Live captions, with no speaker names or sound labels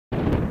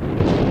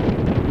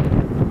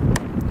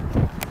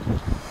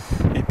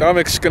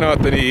Domic's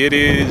Ganotari. It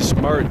is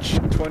March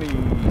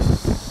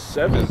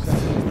 27th,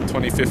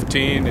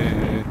 2015,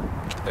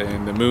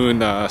 and the moon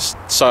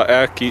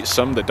Sa'ak eat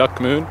some, the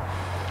duck moon.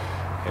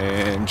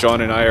 And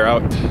John and I are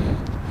out to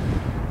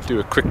do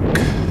a quick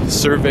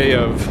survey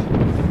of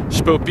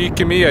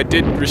Spopikami. I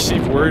did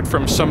receive word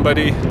from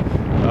somebody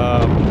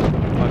on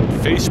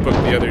Facebook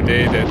the other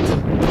day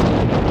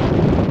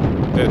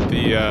that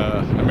the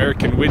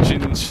American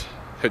widgeons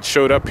had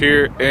showed up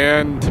here,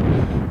 and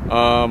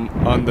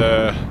on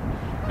the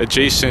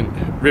adjacent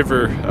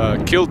river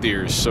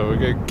killdeers. So we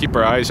gotta keep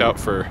our eyes out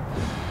for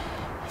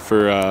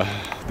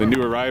the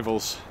new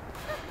arrivals.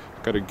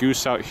 Got a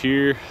goose out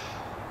here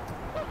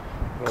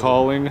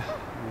calling. I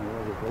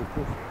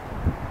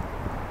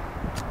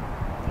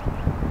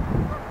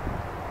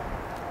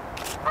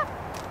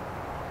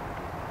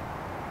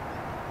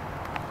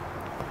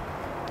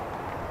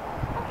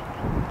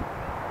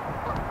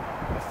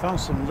found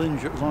some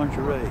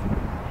lingerie.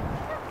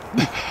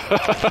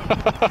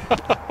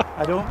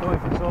 I don't know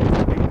if it's all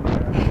been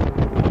there.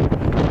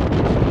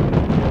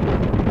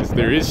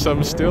 There is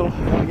some still?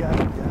 Oh, yeah,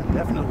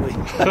 definitely.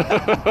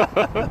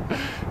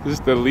 This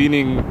is the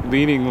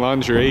leaning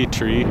lingerie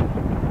tree,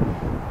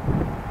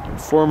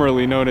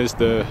 formerly known as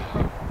the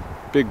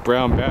big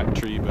brown bat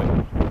tree,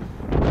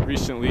 but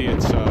recently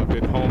it's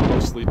been home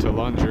mostly to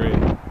lingerie.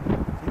 I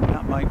think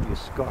that might be a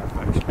scarf,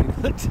 actually.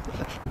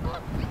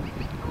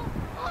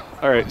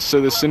 Alright, so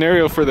the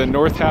scenario for the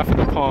north half of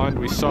the pond,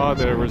 we saw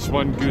there was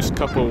one goose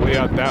couple way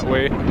out that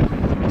way.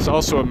 There's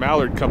also a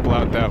mallard couple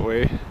out that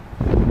way.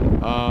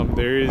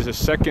 There is a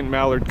second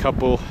mallard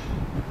couple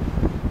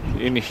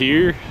in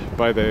here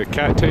by the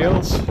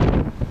cattails.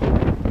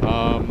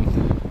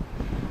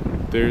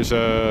 There's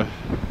a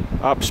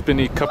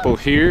opspinny couple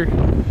here,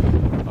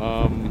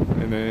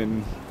 and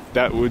then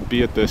that would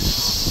be at the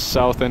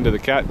south end of the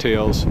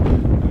cattails.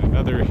 And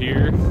another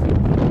here,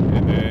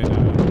 and then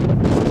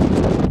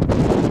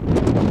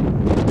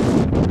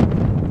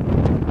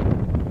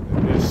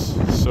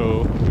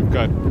so we've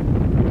got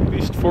at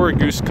least 4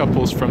 goose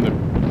couples from the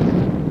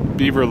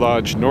Beaver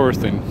Lodge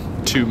north and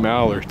 2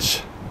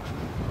 mallards.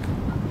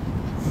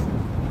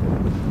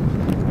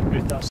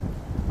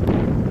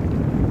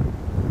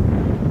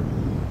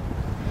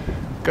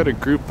 Got a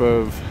group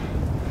of,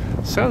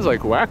 sounds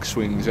like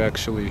waxwings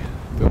actually,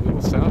 the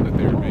little sound that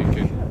they're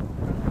making.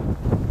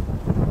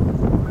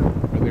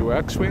 Are they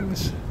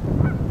waxwings?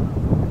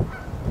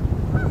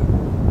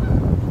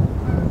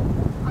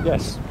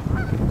 Yes.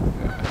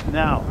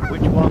 Now,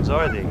 which ones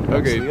are they? That's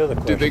okay. The other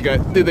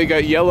question. Did they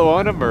got yellow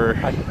on them, or?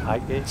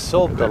 It's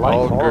so the light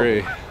all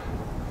gray.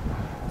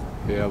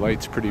 Yeah,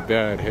 light's pretty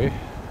bad, hey.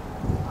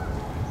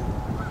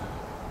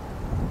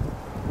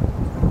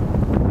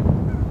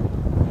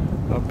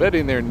 I'm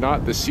betting they're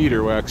not the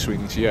cedar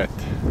waxwings yet.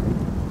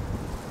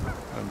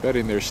 I'm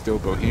betting they're still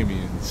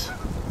Bohemians.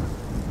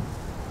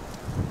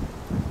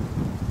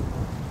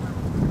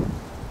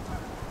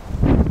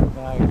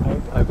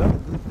 I've got a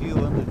good view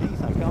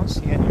underneath. I can't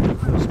see any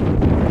roofers.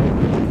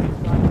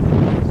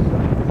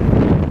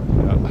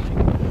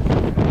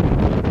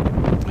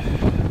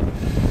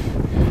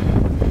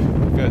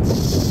 We've got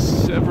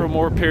several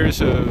more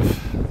pairs of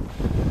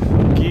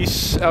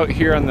geese out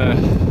here on the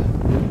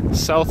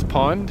south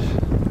pond,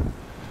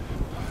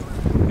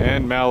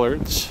 and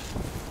mallards.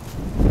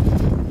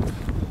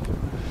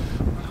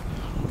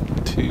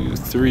 2,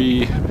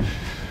 3,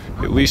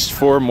 at least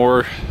 4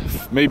 more,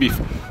 maybe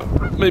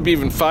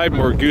even 5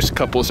 more goose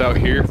couples out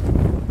here.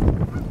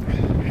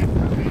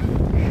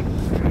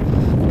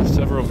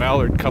 Several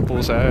mallard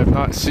couples. I am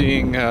not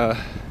seeing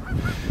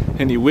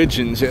any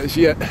widgeons as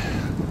yet.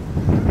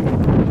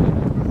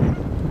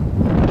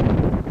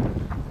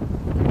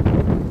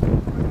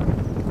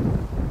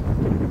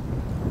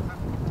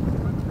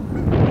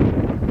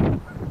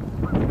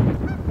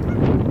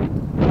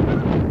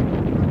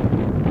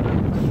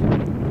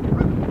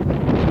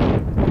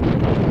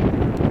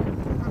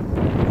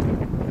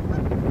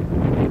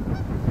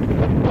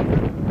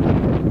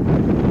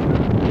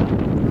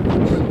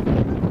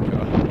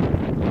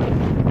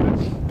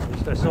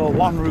 I saw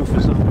one roof or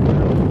something.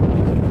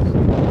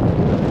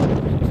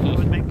 That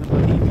would make them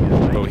Bohemian,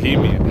 right?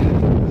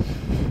 Bohemian.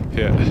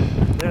 Yeah.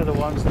 They're the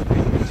ones that we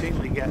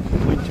routinely get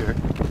in winter.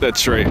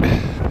 That's right.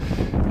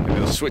 And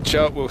they'll switch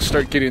out. We'll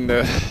start getting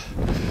the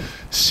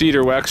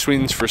cedar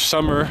waxwings for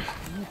summer.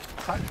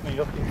 Catch me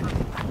up here.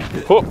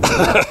 Oh.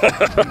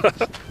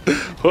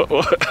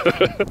 Oh.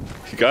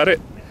 You got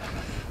it?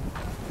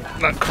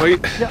 Not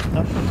quite. Yeah.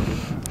 No.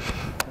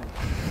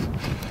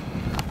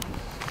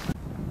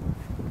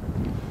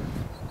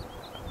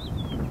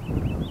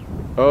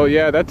 Oh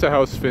yeah, that's a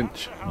house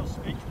finch. That's a house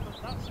finch,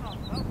 but that's not.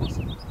 That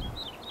wasn't.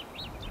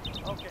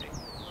 Okay.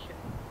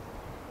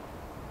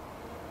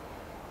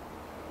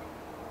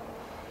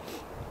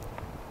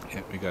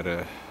 Yeah, we got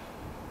a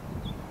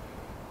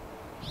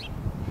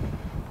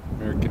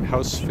American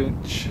house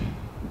finch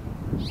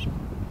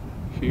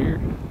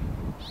here.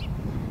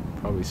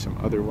 Probably some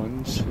other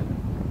ones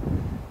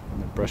in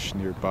the brush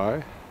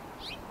nearby.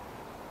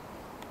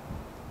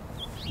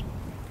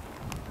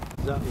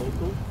 Is that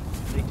local?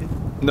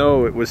 Native?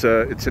 No, it's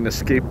an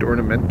escaped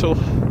ornamental.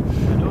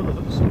 I know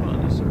the some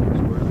on this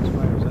surface where that's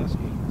why I was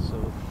asking.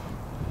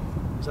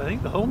 So I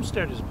think the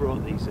homesteaders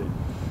brought these in.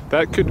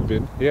 That could have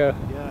been, yeah.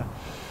 Yeah.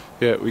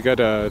 Yeah, we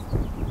got a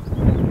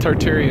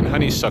Tartarian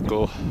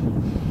honeysuckle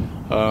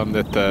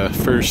that the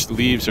first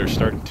leaves are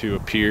starting to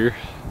appear.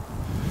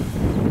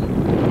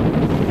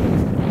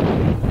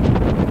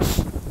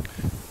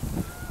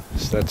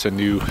 So that's a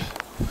new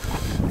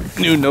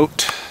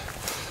note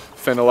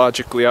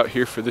phenologically out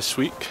here for this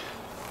week.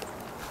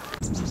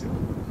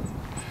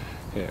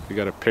 Yeah, we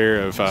got a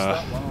pair of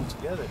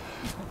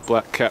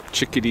black-capped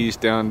chickadees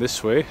down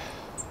this way.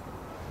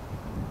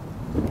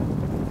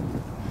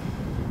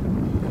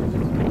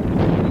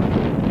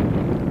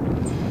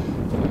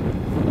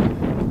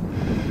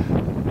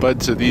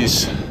 Buds of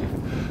these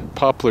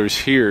poplars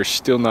here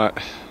still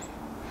not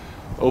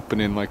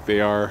opening like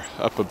they are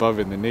up above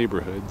in the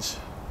neighborhoods.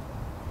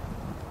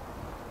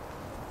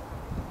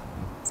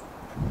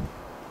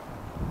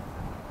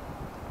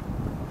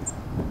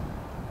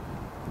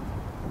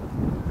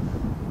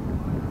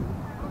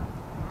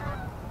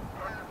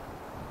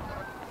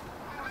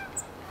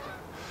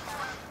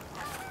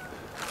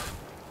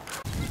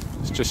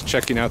 Just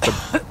checking out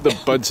the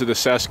buds of the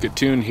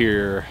Saskatoon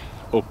here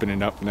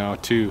opening up now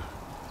too.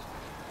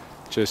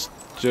 Just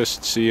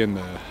seeing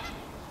the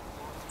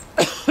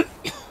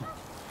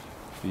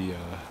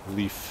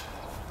leaf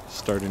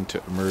starting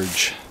to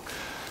emerge.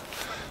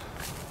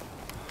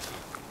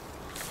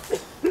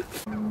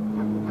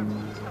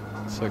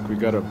 It's like we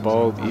got a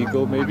bald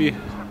eagle maybe.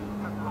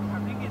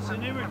 I think it's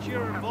an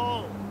immature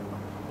ball.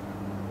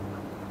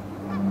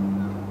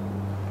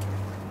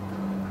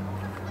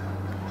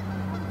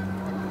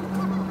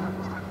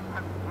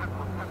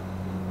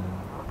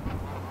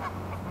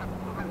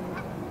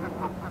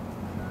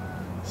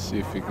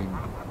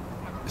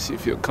 See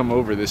if he'll come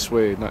over this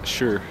way, not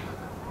sure.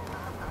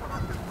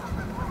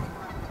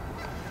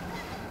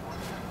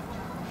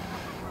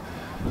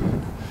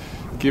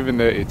 Given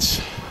that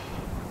it's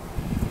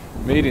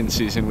mating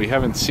season, we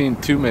haven't seen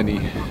too many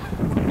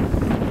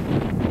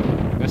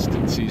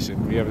nesting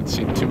season. We haven't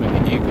seen too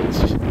many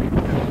eagles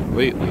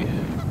lately.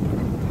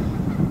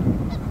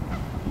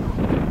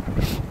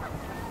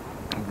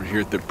 Over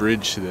here at the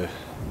bridge, the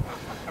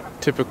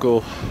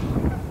typical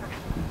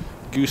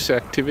goose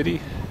activity.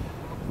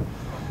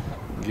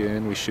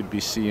 Again, we should be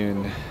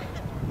seeing,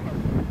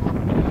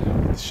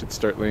 should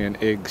start laying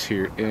eggs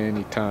here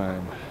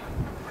anytime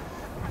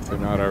if they're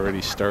not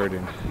already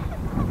starting.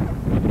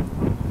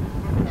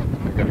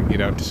 I gotta get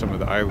out to some of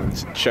the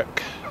islands and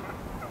check.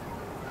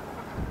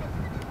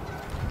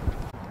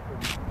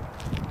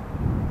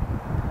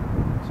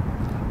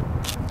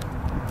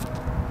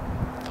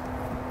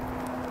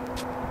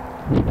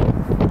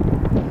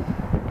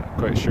 Not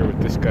quite sure what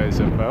this guy's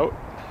about.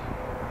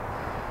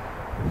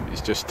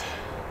 He's just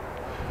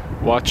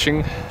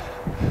watching,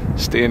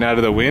 staying out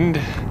of the wind.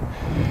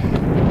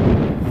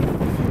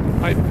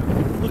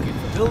 Looking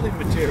for building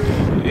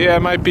material. Yeah,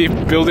 it might be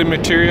building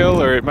material,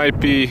 or it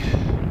might be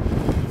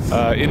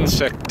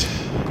insect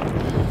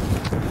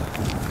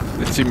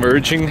that's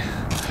emerging.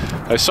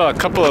 I saw a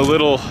couple of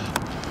little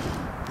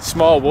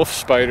small wolf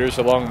spiders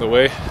along the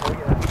way.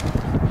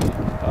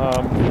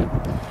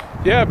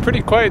 Yeah,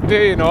 pretty quiet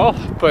day and all,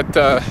 but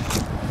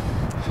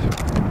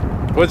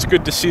was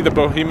good to see the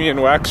Bohemian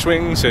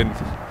Waxwings and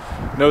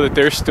know that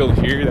they're still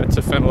here. That's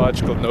a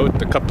phenological note.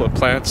 The couple of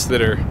plants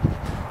that are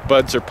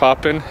buds are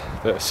popping,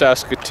 the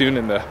Saskatoon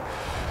and the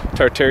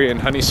Tartarian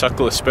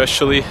honeysuckle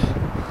especially,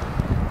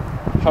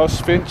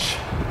 house finch,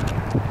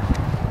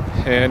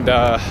 and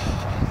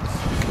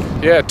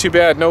yeah, too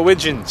bad no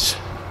widgeons.